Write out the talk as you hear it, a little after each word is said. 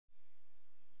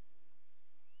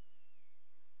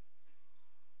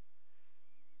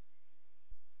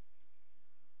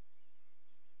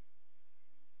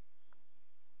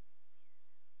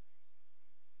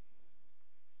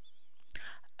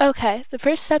Okay, the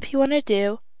first step you want to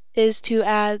do is to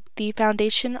add the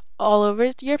foundation all over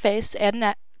your face and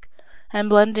neck and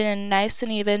blend it in nice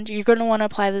and even. You're going to want to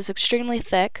apply this extremely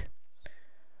thick,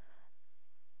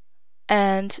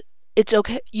 and it's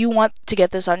okay. You want to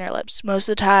get this on your lips. Most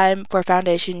of the time for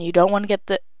foundation, you don't want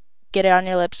to get it on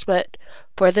your lips, but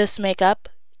for this makeup,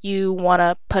 you want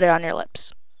to put it on your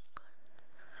lips.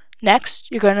 Next,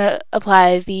 you're going to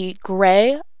apply the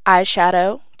gray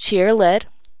eyeshadow to your lid.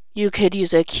 You could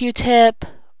use a Q-tip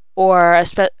or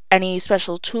any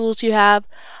special tools you have.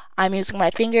 I'm using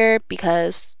my finger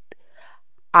because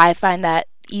I find that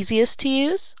easiest to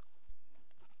use.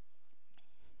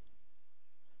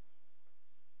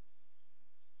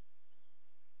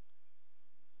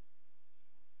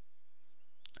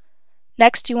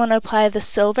 Next, you want to apply the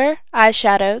silver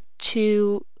eyeshadow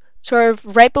to sort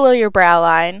of right below your brow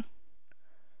line.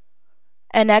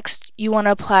 And next, you want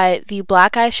to apply the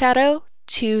black eyeshadow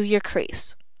to your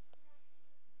crease.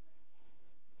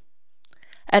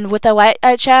 And with the white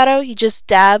eyeshadow, you just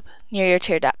dab near your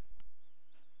tear duct.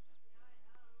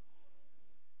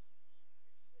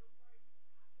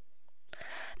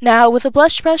 Now, with a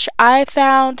blush brush, I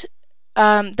found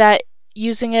that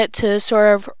using it to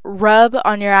sort of rub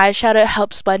on your eyeshadow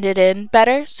helps blend it in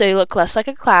better, so you look less like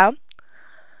a clown.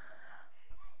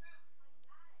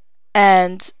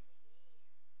 And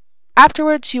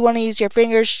afterwards, you want to use your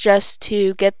fingers just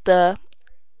to get the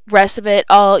rest of it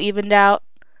all evened out.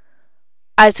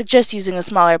 I suggest using a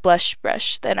smaller blush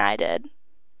brush than I did,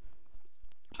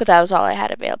 but that was all I had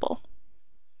available.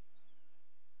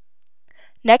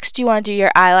 Next, you want to do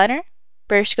your eyeliner.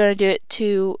 First, you're going to do it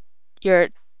to your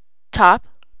top.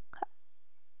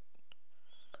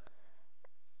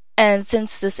 And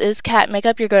since this is cat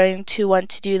makeup, you're going to want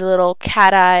to do the little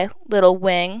cat eye, little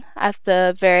wing at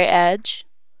the very edge.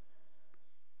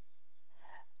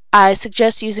 I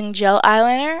suggest using gel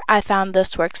eyeliner. I found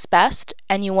this works best,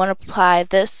 and you want to apply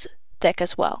this thick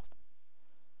as well.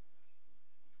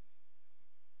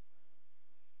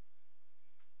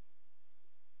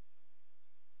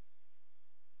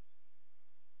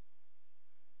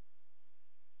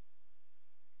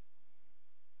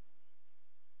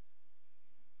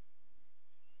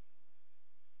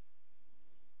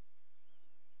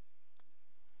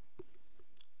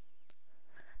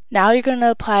 Now you're going to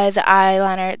apply the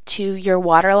eyeliner to your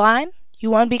waterline.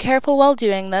 You want to be careful while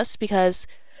doing this because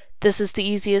this is the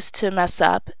easiest to mess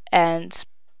up, and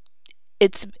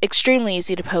it's extremely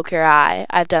easy to poke your eye.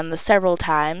 I've done this several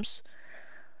times.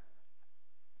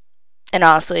 And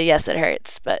honestly, yes, it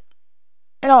hurts, but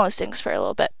it only stings for a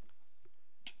little bit.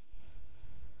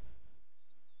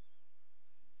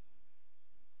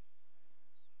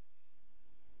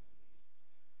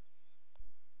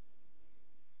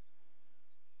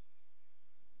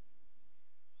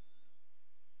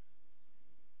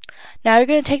 Now you're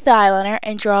going to take the eyeliner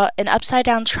and draw an upside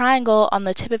down triangle on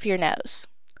the tip of your nose.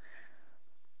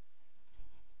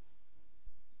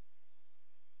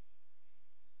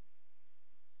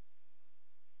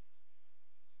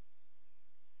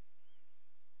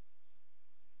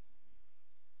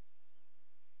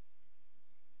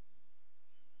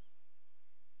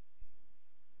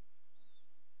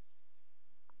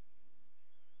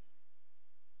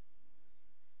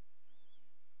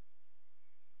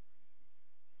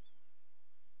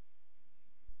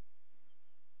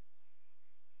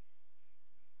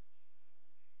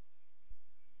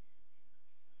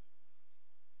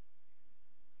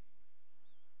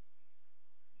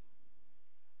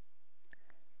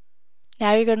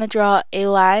 Now you're going to draw a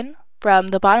line from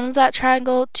the bottom of that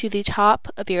triangle to the top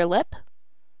of your lip.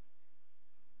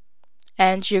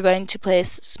 And you're going to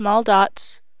place small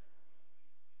dots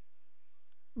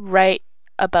right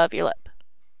above your lip.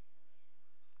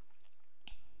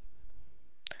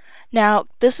 Now,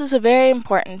 this is a very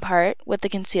important part with the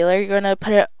concealer. You're going to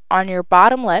put it on your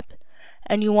bottom lip,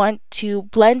 and you want to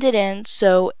blend it in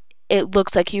so it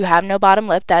looks like you have no bottom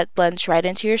lip. That blends right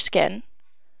into your skin.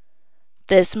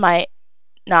 This might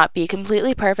not be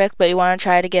completely perfect, but you want to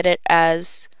try to get it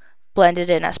as blended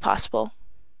in as possible.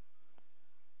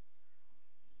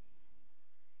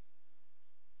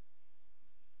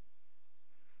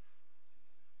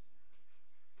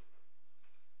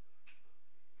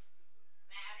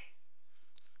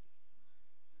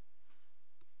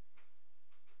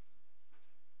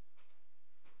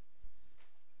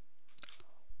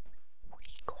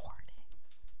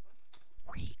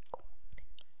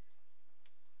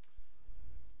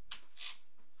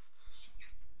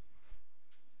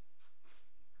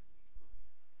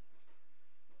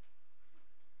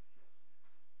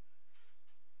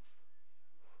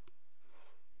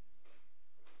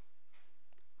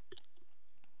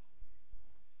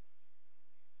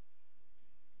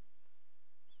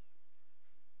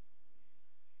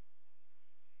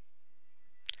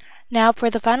 Now for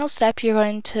the final step, you're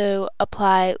going to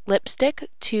apply lipstick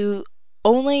to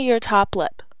only your top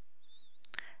lip.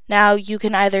 Now you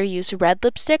can either use red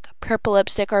lipstick, purple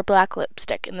lipstick, or black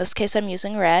lipstick. In this case I'm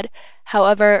using red.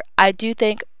 However, I do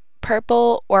think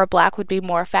purple or black would be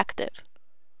more effective.